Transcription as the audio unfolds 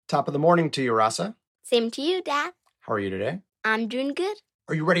Top of the morning to you, Rasa. Same to you, Dad. How are you today? I'm doing good.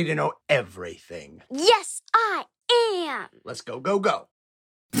 Are you ready to know everything? Yes, I am. Let's go, go, go.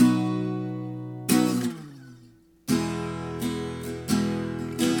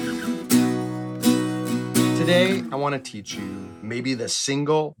 Today, I want to teach you maybe the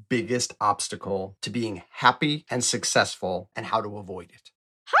single biggest obstacle to being happy and successful and how to avoid it.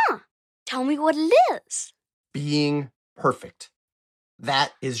 Huh. Tell me what it is. Being perfect.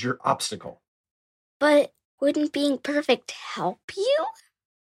 That is your obstacle. But wouldn't being perfect help you?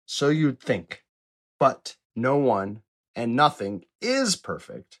 So you'd think. But no one and nothing is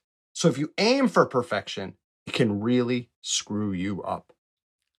perfect. So if you aim for perfection, it can really screw you up.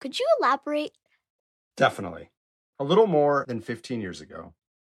 Could you elaborate? Definitely. A little more than 15 years ago,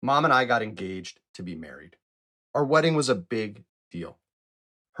 Mom and I got engaged to be married. Our wedding was a big deal.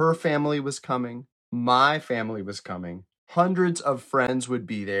 Her family was coming. My family was coming. Hundreds of friends would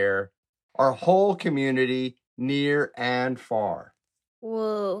be there. Our whole community, near and far.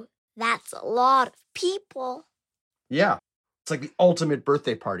 Whoa, that's a lot of people. Yeah, it's like the ultimate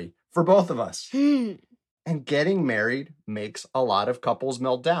birthday party for both of us. And getting married makes a lot of couples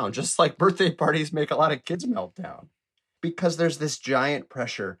melt down, just like birthday parties make a lot of kids melt down. Because there's this giant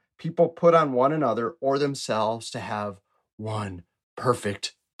pressure people put on one another or themselves to have one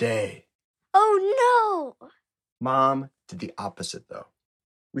perfect day. Oh, no. Mom did the opposite, though.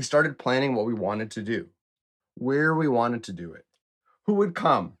 We started planning what we wanted to do, where we wanted to do it, who would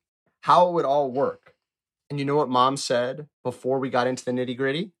come, how it would all work. And you know what Mom said before we got into the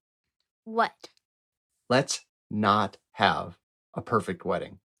nitty-gritty? What? Let's not have a perfect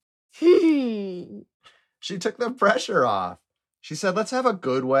wedding. She took the pressure off. She said, let's have a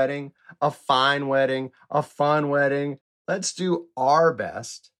good wedding, a fine wedding, a fun wedding. Let's do our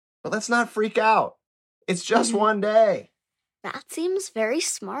best, but let's not freak out. It's just one day. That seems very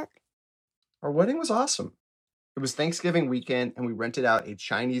smart. Our wedding was awesome. It was Thanksgiving weekend, and we rented out a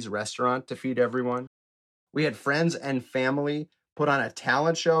Chinese restaurant to feed everyone. We had friends and family put on a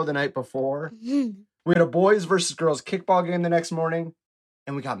talent show the night before. We had a boys versus girls kickball game the next morning,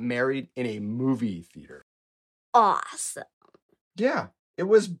 and we got married in a movie theater. Awesome. Yeah, it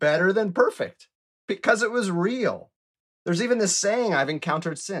was better than perfect because it was real. There's even this saying I've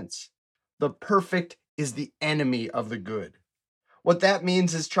encountered since. The perfect is the enemy of the good. What that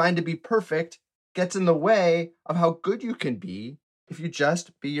means is trying to be perfect gets in the way of how good you can be if you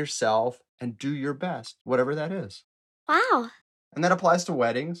just be yourself and do your best, whatever that is. Wow. And that applies to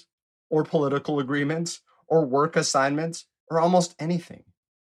weddings or political agreements or work assignments or almost anything.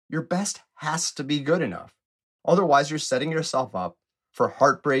 Your best has to be good enough. Otherwise, you're setting yourself up for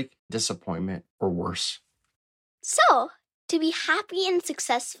heartbreak, disappointment, or worse. So, to be happy and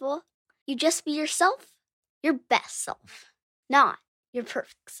successful, you just be yourself, your best self, not your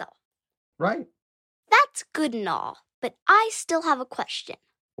perfect self. Right. That's good and all, but I still have a question.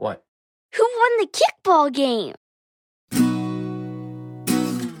 What? Who won the kickball game?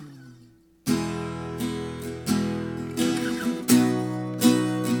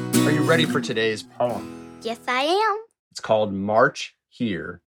 Are you ready for today's poem? Yes, I am. It's called March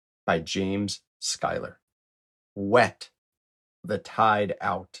Here by James Schuyler. Wet, the tide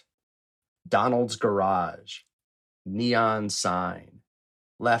out. Donald's garage, neon sign,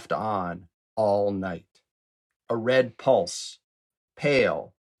 left on all night. A red pulse,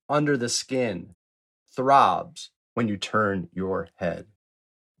 pale, under the skin, throbs when you turn your head.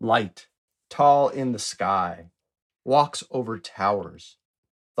 Light, tall in the sky, walks over towers.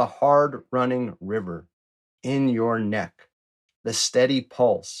 The hard-running river in your neck. The steady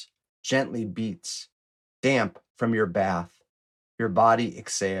pulse gently beats, damp from your bath. Your body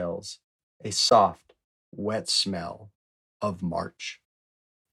exhales a soft, wet smell of March.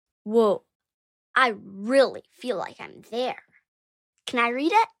 Whoa, I really feel like I'm there. Can I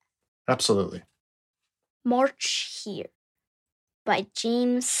read it? Absolutely. March Here by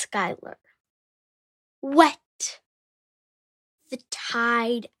James Schuyler. Wet, the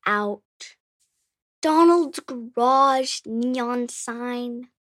tide out. Donald's garage neon sign,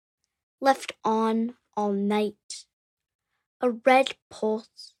 left on all night. A red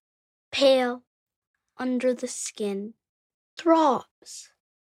pulse, pale, under the skin, throbs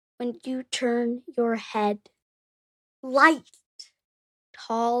when you turn your head. Light,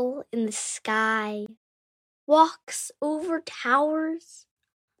 tall in the sky, walks over towers.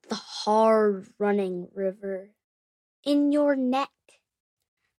 The hard-running river in your neck.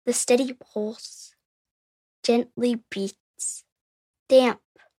 The steady pulse gently beats, damp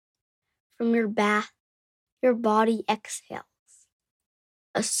from your bath. Your body exhales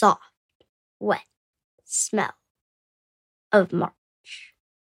a soft, wet smell of March.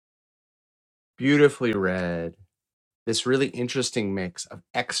 beautifully read. This really interesting mix of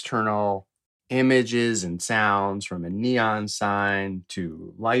external images and sounds, from a neon sign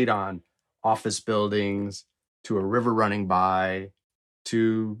to light on office buildings to a river running by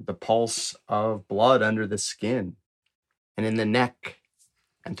to the pulse of blood under the skin and in the neck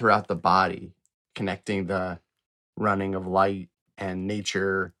and throughout the body, connecting the running of light and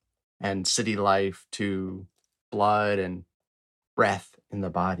nature and city life to blood and breath in the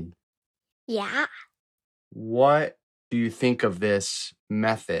body. Yeah. What do you think of this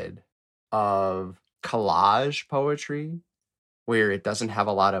method of collage poetry, where it doesn't have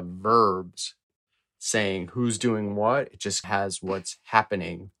a lot of verbs saying who's doing what? It just has what's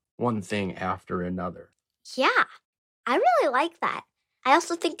happening, one thing after another. Yeah. I really like that. I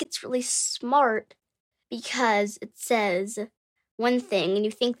also think it's really smart because it says one thing and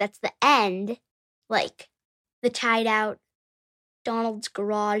you think that's the end, like the tied out Donald's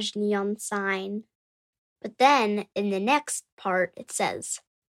garage neon sign. But then in the next part, it says,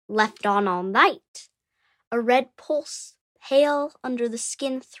 left on all night. A red pulse, pale under the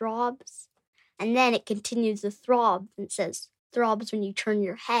skin throbs. And then it continues the throb and says, throbs when you turn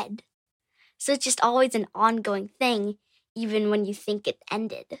your head. So it's just always an ongoing thing, even when you think it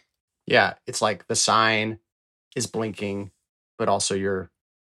ended. Yeah, it's like the sign is blinking, but also your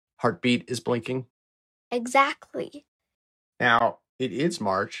heartbeat is blinking. Exactly. Now, it is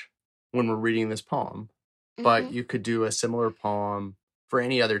March when we're reading this poem, but you could do a similar poem for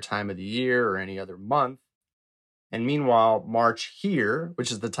any other time of the year or any other month. And meanwhile, March here,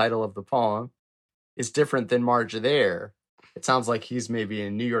 which is the title of the poem, is different than March there. It sounds like he's maybe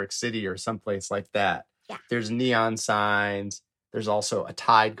in New York City or someplace like that. Yeah. There's neon signs. There's also a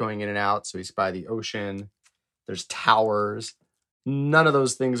tide going in and out, so he's by the ocean. There's towers. None of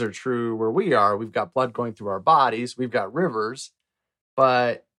those things are true where we are. We've got blood going through our bodies. We've got rivers.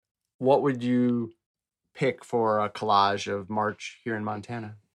 But what would you pick for a collage of March here in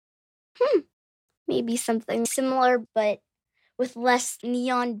Montana? Maybe something similar, but with less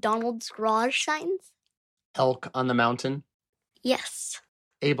neon Donald's garage signs? Elk on the mountain? Yes.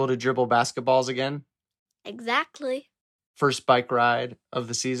 Able to dribble basketballs again? Exactly. First bike ride of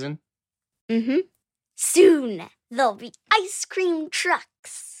the season? Soon there'll be ice cream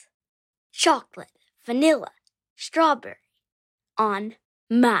trucks. Chocolate, vanilla, strawberry on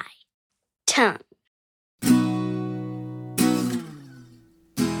my tongue.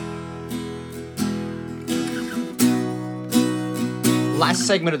 Last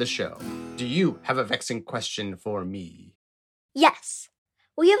segment of the show. Do you have a vexing question for me? Yes.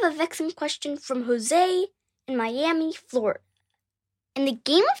 We have a vexing question from Jose in Miami, Florida. In the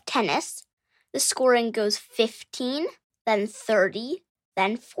game of tennis, the scoring goes 15, then 30,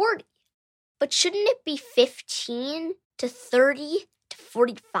 then 40. But shouldn't it be 15 to 30 to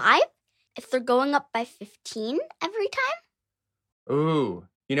 45 if they're going up by 15 every time? Ooh,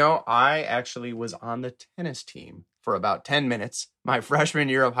 I actually was on the tennis team for about 10 minutes my freshman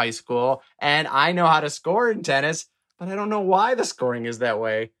year of high school, and I know how to score in tennis, but I don't know why the scoring is that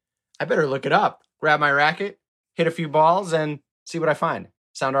way. I better look it up, grab my racket, hit a few balls, and see what I find.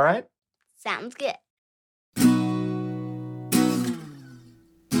 Sound all right? Sounds good.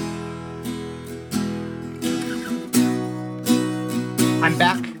 I'm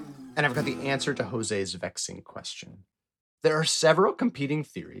back, and I've got the answer to Jose's vexing question. There are several competing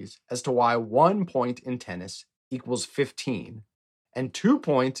theories as to why 1 point in tennis equals 15, and 2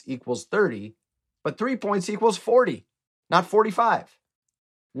 points equals 30, but 3 points equals 40, not 45.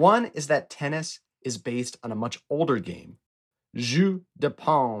 One is that tennis is based on a much older game, jeu de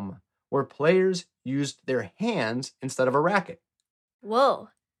paume, where players used their hands instead of a racket. Whoa,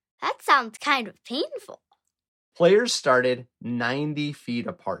 that sounds kind of painful. Players started 90 feet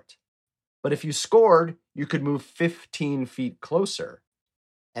apart, but if you scored, you could move 15 feet closer,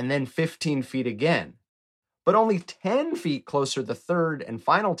 and then 15 feet again, but only 10 feet closer the third and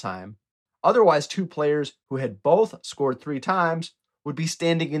final time. Otherwise, two players who had both scored 3 times would be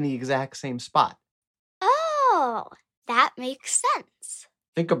standing in the exact same spot. Oh, that makes sense.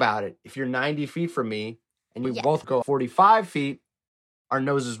 Think about it. If you're 90 feet from me and we both go 45 feet, our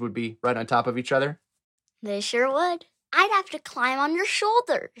noses would be right on top of each other. They sure would. I'd have to climb on your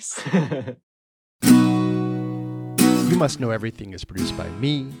shoulders. You Must Know Everything is produced by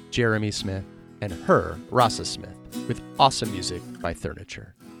me, Jeremy Smith, and her, Rasa Smith, with awesome music by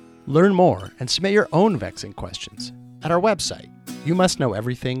Furniture. Learn more and submit your own vexing questions at our website,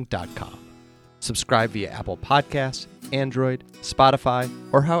 youmustknoweverything.com. Subscribe via Apple Podcasts, Android, Spotify,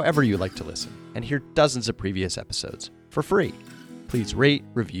 or however you like to listen, and hear dozens of previous episodes for free. Please rate,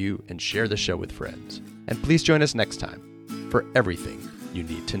 review, and share the show with friends. And please join us next time for everything you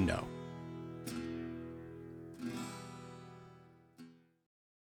need to know.